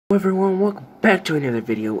Hello everyone, welcome back to another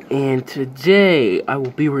video, and today I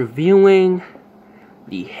will be reviewing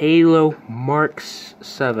the Halo Mk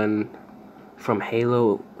VII from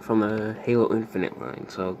the Halo Infinite line.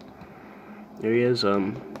 So there he is.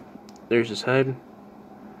 There's his head.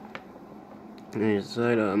 There's his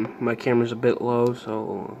head. My camera's a bit low,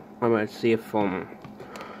 so I'm gonna see if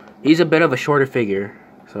he's a bit of a shorter figure.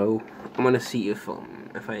 So I'm gonna see if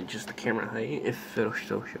I adjust the camera height, if it'll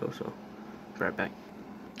still show. So right back.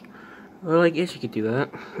 Well, I guess you could do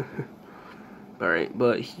that. Alright,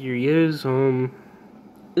 but here he is. It's a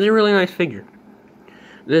really nice figure.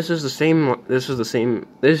 This is a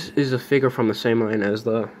figure from the same line as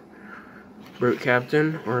the Brute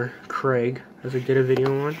Captain, or Craig, as I did a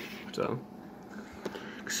video on. So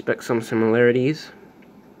expect some similarities.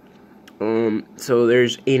 So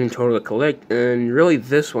there's 8 in total to collect, and really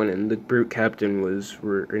this one and the Brute Captain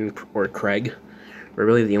or Craig were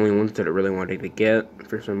really the only ones that I really wanted to get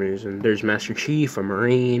for some reason. There's Master Chief, a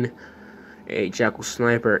Marine, a Jackal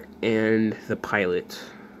Sniper, and the Pilot.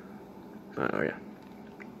 Oh yeah.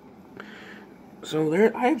 So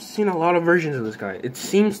I've seen a lot of versions of this guy. It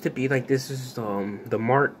seems to be like this is the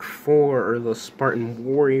Mk IV or the Spartan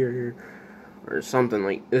Warrior or something.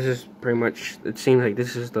 Like this is pretty much. It seems like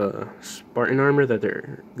this is the Spartan armor that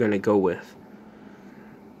they're gonna go with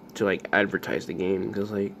to like advertise the game,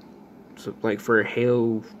 because so, for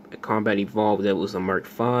Halo Combat Evolved, it was the Mk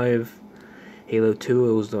V. Halo 2,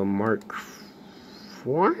 it was the Mk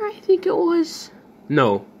IV, I think it was.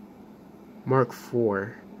 No, Mk IV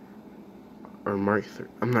or Mk III.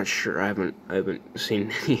 I'm not sure. I haven't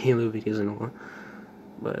seen any Halo videos in a while.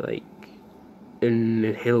 But like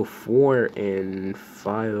in Halo 4 and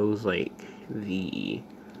 5, it was like the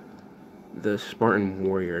Spartan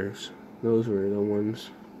Warriors. Those were the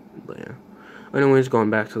ones. But yeah. Anyways, going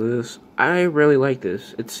back to this, I really like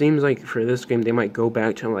this. It seems like for this game they might go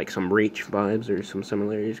back to like some Reach vibes or some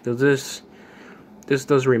similarities, because this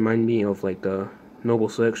does remind me of like the Noble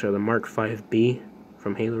 6 or the Mk V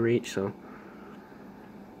from Halo Reach. So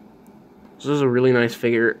this is a really nice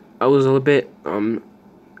figure. I was a little bit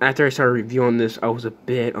after I started reviewing this, I was a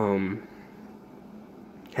bit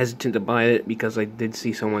hesitant to buy it, because I did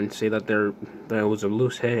see someone say that there was a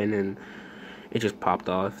loose head, and then it just popped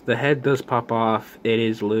off. The head does pop off. It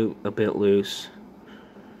is a bit loose,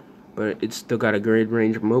 but it's still got a great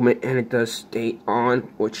range of movement, and it does stay on,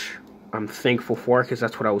 which I'm thankful for, because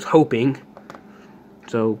that's what I was hoping.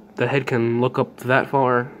 So the head can look up that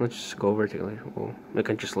far. Let's just go vertically. Well, it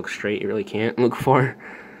can just look straight. You really can't look far,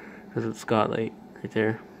 because it's got like right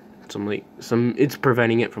there it's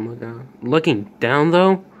preventing it from looking down. Looking down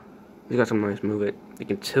though, it's got some nice movement. It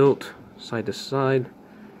can tilt side to side.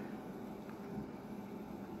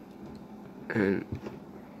 And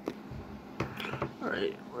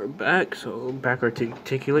alright, we're back. So back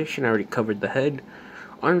articulation, I already covered the head.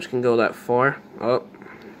 Arms can go that far up.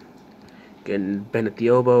 Getting bent at the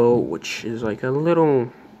elbow, which is like a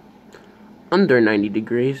little under 90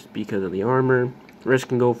 degrees because of the armor. Wrist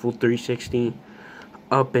can go full 360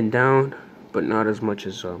 up and down, but not as much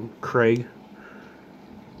as Craig.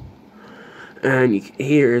 And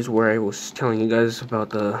here is where I was telling you guys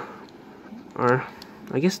about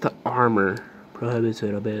I guess the armor prohibits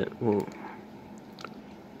it a bit. Well,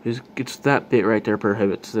 it's that bit right there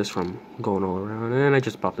prohibits this from going all around. And I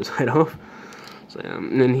just popped his head off. So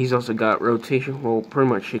and then he's also got rotation. Well, pretty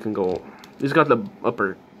much he can go. He's got the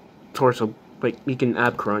upper torso, like he can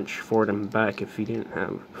ab crunch forward and back if he didn't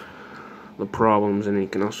have the problems, and he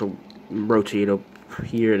can also rotate up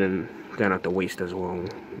here and then down at the waist as well.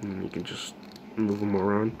 And you can just move him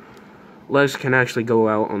around. Legs can actually go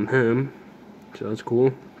out on him. So that's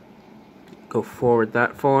cool. Go forward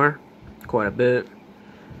that far, quite a bit.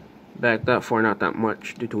 Back that far, not that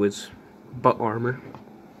much, due to his butt armor.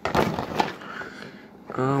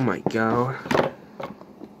 Oh my god.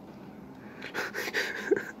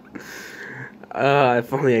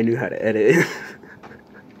 If only I knew how to edit.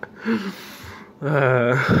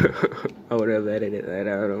 I would have edited that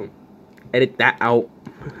out. Edit that out.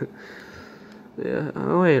 Yeah.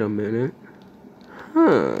 Oh, wait a minute.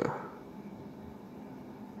 Huh.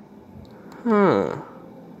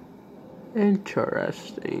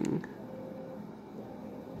 Interesting.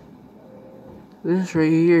 This right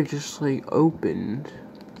here just like opened.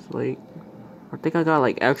 It's like, I think I got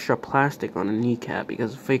like extra plastic on the kneecap,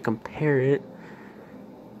 because if I compare it,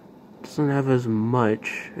 doesn't have as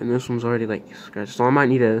much, and this one's already like scratched. So I might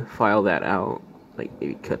need to file that out, like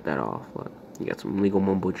maybe cut that off. But you got some legal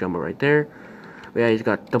mumbo jumbo right there. But yeah, he's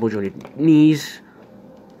got double jointed knees.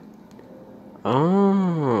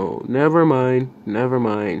 Oh, never mind.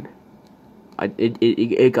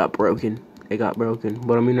 It got broken. it got broken.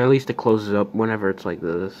 But I mean, at least it closes up whenever it's like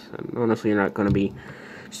this. And honestly, you're not gonna be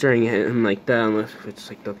staring at him like that unless if it's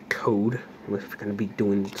like the code. Unless you're gonna be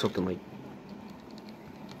doing something like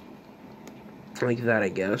that, I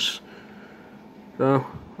guess. So,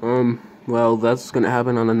 well, that's gonna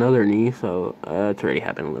happen on another knee. So it's already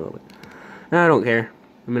happened a little bit. I don't care.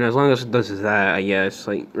 I mean, as long as it does that, I guess.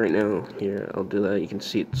 Like right now, here, I'll do that. You can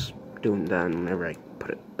see it's doing that whenever I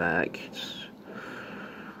put it back. It's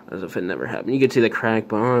as if it never happened. You can see the crack,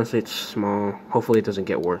 but honestly, it's small. Hopefully, it doesn't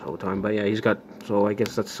get worse all the time. But yeah, he's got. So I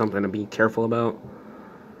guess that's something to be careful about.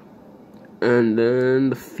 And then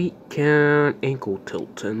the feet can ankle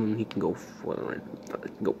tilt, and then he can go forward,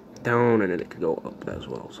 go down, and then it can go up as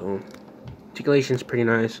well. So articulation's pretty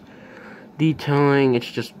nice. Detailing, it's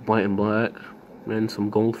just white and black, and some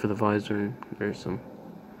gold for the visor. There's some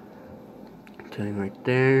detailing right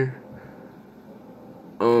there.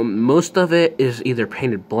 Most of it is either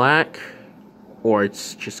painted black or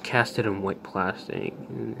it's just casted in white plastic.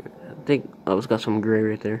 I think it's got some gray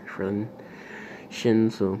right there for the shin.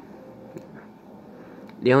 So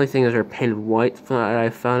the only thing that are painted white that I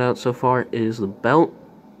found out so far is the belt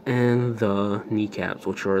and the kneecaps,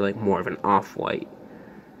 which are like more of an off-white.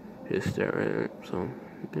 Just there, right? So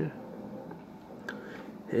yeah.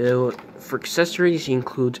 For accessories, he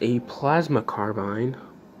includes a plasma carbine,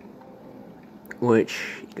 which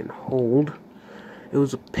you can hold. It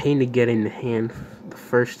was a pain to get in the hand the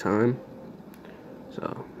first time,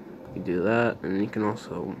 so you do that, and you can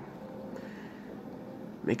also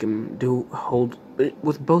make him hold it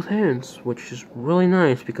with both hands, which is really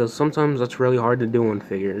nice because sometimes that's really hard to do on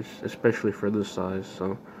figures, especially for this size.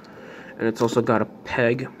 So, and it's also got a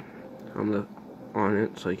peg on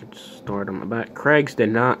it, so you can start on the back. Craig's did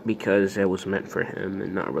not because it was meant for him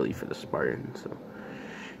and not really for the Spartan. So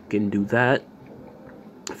you can do that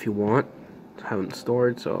if you want. I haven't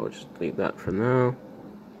stored, so I'll just leave that for now.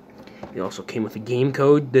 It also came with a game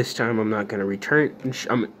code. This time I'm not gonna return.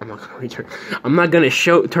 I'm not gonna return. I'm not gonna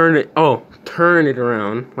turn it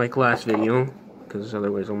around like last video, because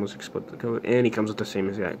otherwise I almost explode the code. And he comes with the same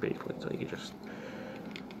exact basically, so you can just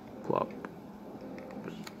plop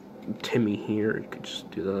Timmy here. You could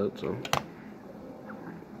just do that. So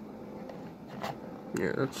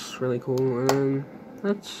yeah, that's really cool, and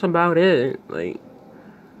that's about it. Like,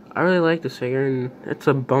 I really like this figure, and it's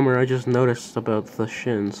a bummer I just noticed about the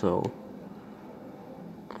shin, so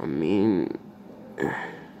I mean,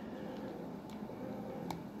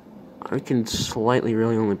 I can slightly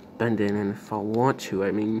really only bend it, and if I want to,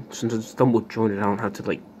 I mean, since it's double jointed, I don't have to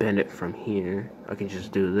like bend it from here. I can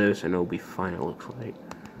just do this and it'll be fine, it looks like.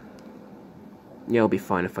 Yeah, it'll be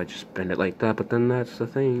fine if I just bend it like that, but then that's the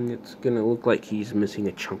thing, it's gonna look like he's missing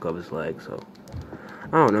a chunk of his leg, so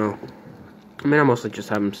I don't know. I mean, I mostly just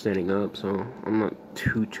have him standing up, so I'm not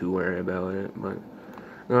too worried about it. But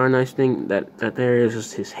another nice thing that there is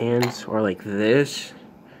just his hands are like this,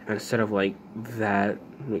 instead of like that.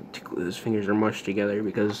 Like, his fingers are mushed together,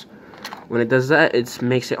 because when it does that, it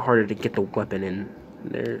makes it harder to get the weapon in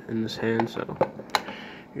there in this hand. So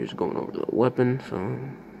here's going over the weapon. So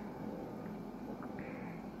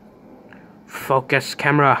focus,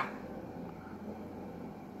 camera.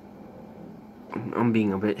 I'm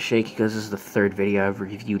being a bit shaky because this is the third video I've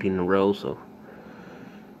reviewed in a row, so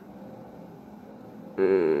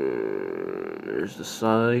there's the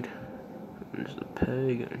side, there's the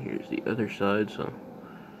peg, and here's the other side. So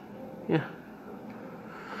yeah,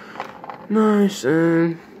 nice.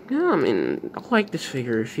 And yeah, I mean, I like this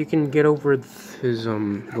figure. If you can get over his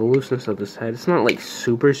the looseness of his head, it's not like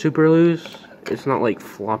super loose. It's not like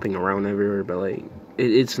flopping around everywhere, but like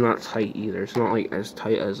it's not tight either. It's not like as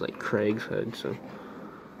tight as like Craig's head. So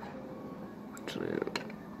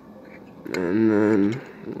yeah. And then,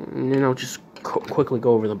 you know, just quickly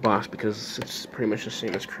go over the box because it's pretty much the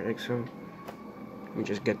same as Craig. So let me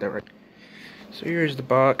just get that right. So here's the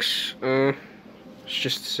box. It's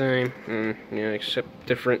just the same. Yeah, except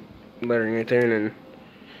different lettering right there, and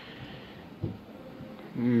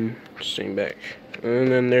then same back.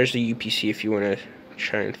 And then there's the UPC if you want to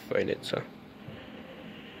try and find it. So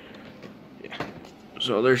yeah.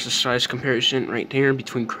 So there's the size comparison right there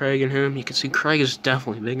between Craig and him. You can see Craig is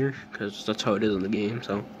definitely bigger because that's how it is in the game.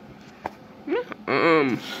 So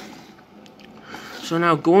yeah. So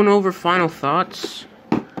now going over final thoughts.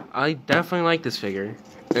 I definitely like this figure,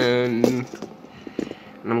 and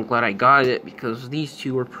I'm glad I got it because these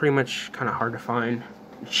two were pretty much kind of hard to find.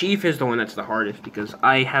 Chief is the one that's the hardest because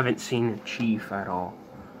I haven't seen Chief at all.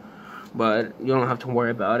 But you don't have to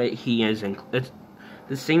worry about it. He is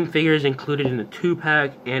the same figure is included in the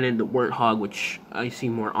 2-pack and in the Warthog, which I see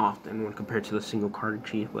more often when compared to the single card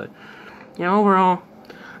Chief. But yeah, overall,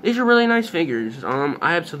 these are really nice figures.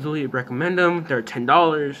 I absolutely recommend them. They're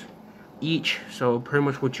 $10 each, so pretty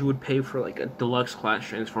much what you would pay for like a deluxe class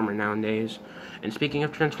Transformer nowadays. And speaking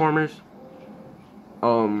of Transformers,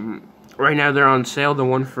 right now they're on sale. The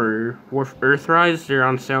one for Earthrise, they're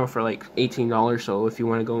on sale for like $18. So if you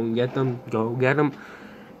want to go and get them, go get them.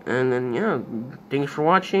 And then yeah, thanks for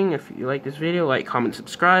watching. If you like this video, like, comment,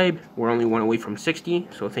 subscribe. We're only one away from 60,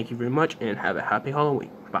 so thank you very much, and have a happy Halloween.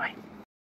 Bye.